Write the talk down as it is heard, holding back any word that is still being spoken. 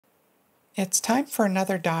It's time for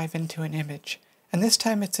another dive into an image, and this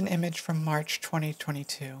time it's an image from March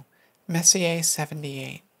 2022, Messier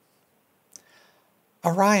 78.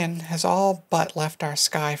 Orion has all but left our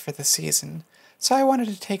sky for the season, so I wanted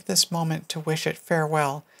to take this moment to wish it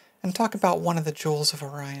farewell and talk about one of the jewels of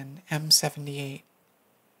Orion, M78.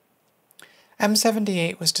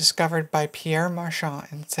 M78 was discovered by Pierre Marchand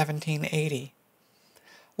in 1780.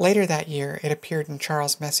 Later that year, it appeared in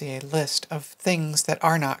Charles Messier's list of things that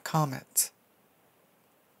are not comets.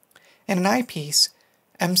 In an eyepiece,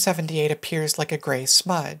 M78 appears like a gray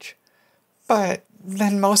smudge, but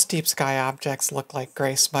then most deep sky objects look like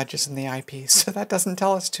gray smudges in the eyepiece, so that doesn't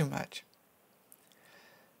tell us too much.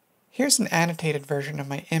 Here's an annotated version of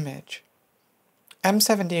my image.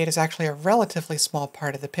 M78 is actually a relatively small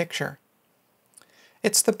part of the picture.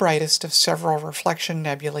 It's the brightest of several reflection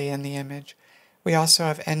nebulae in the image. We also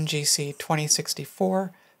have NGC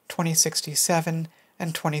 2064, 2067,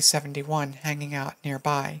 and 2071 hanging out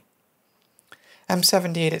nearby.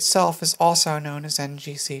 M78 itself is also known as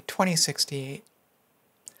NGC 2068.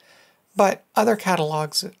 But other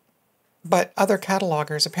catalogers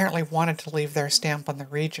apparently wanted to leave their stamp on the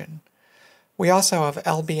region. We also have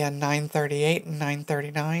LBN 938 and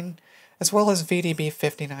 939, as well as VDB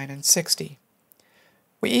 59 and 60.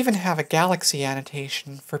 We even have a galaxy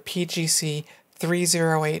annotation for PGC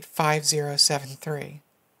 3085073.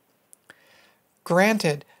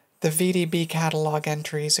 Granted, the VDB catalog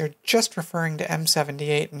entries are just referring to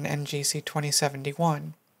M78 and NGC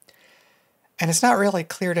 2071, and it's not really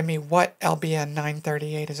clear to me what LBN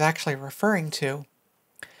 938 is actually referring to,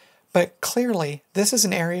 but clearly this is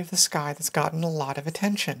an area of the sky that's gotten a lot of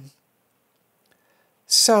attention.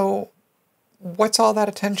 So, what's all that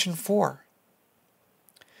attention for?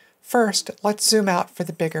 First, let's zoom out for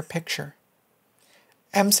the bigger picture.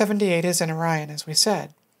 M78 is in Orion, as we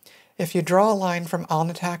said. If you draw a line from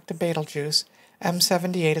Alnitak to Betelgeuse,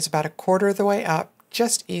 M78 is about a quarter of the way up,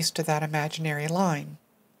 just east of that imaginary line.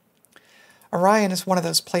 Orion is one of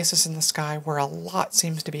those places in the sky where a lot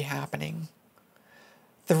seems to be happening.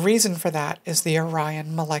 The reason for that is the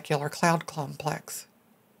Orion Molecular Cloud Complex.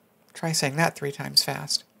 Try saying that 3 times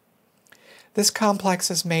fast. This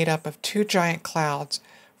complex is made up of 2 giant clouds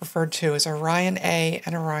referred to as Orion A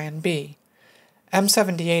and Orion B.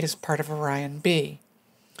 M78 is part of Orion B.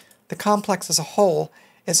 The complex as a whole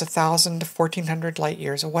is 1,000 to 1,400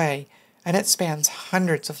 light-years away, and it spans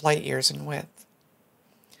hundreds of light-years in width.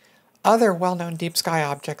 Other well-known deep sky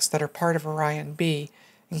objects that are part of Orion B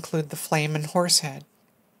include the Flame and Horsehead,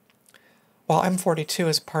 while M42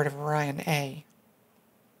 is part of Orion A.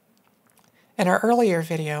 In our earlier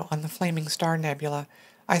video on the Flaming Star Nebula,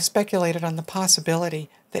 I speculated on the possibility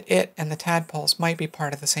that it and the tadpoles might be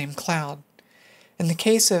part of the same cloud. In the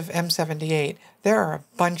case of M78, there are a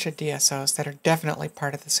bunch of DSOs that are definitely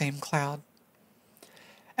part of the same cloud.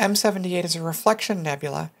 M78 is a reflection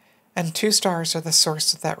nebula, and 2 stars are the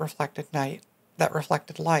source of that reflected light,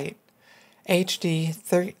 HD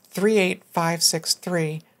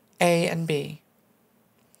 38563 A and B.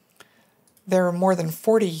 There are more than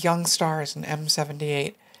 40 young stars in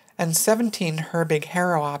M78, and 17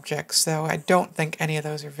 Herbig-Haro objects, though I don't think any of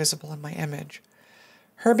those are visible in my image.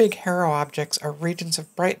 Herbig-Haro objects are regions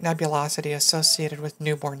of bright nebulosity associated with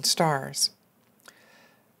newborn stars.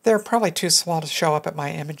 They're probably too small to show up at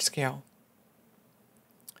my image scale.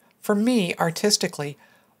 For me, artistically,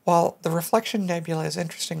 while the reflection nebula is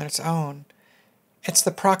interesting on its own, it's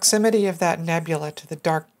the proximity of that nebula to the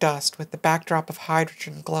dark dust with the backdrop of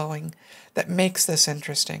hydrogen glowing that makes this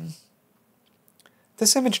interesting.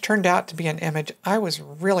 This image turned out to be an image I was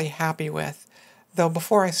really happy with, though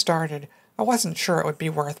before I started, I wasn't sure it would be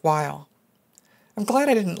worthwhile. I'm glad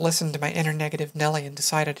I didn't listen to my inner negative Nelly and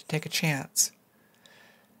decided to take a chance.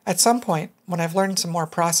 At some point, when I've learned some more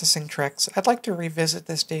processing tricks, I'd like to revisit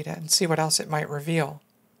this data and see what else it might reveal.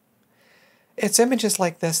 It's images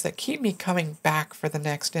like this that keep me coming back for the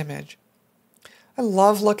next image. I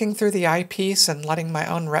love looking through the eyepiece and letting my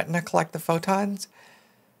own retina collect the photons.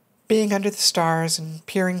 Being under the stars and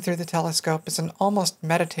peering through the telescope is an almost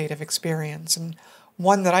meditative experience, and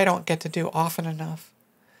one that I don't get to do often enough.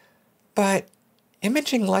 But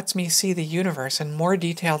imaging lets me see the universe in more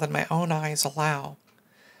detail than my own eyes allow.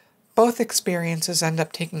 Both experiences end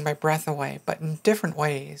up taking my breath away, but in different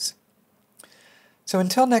ways. So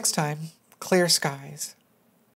until next time, clear skies.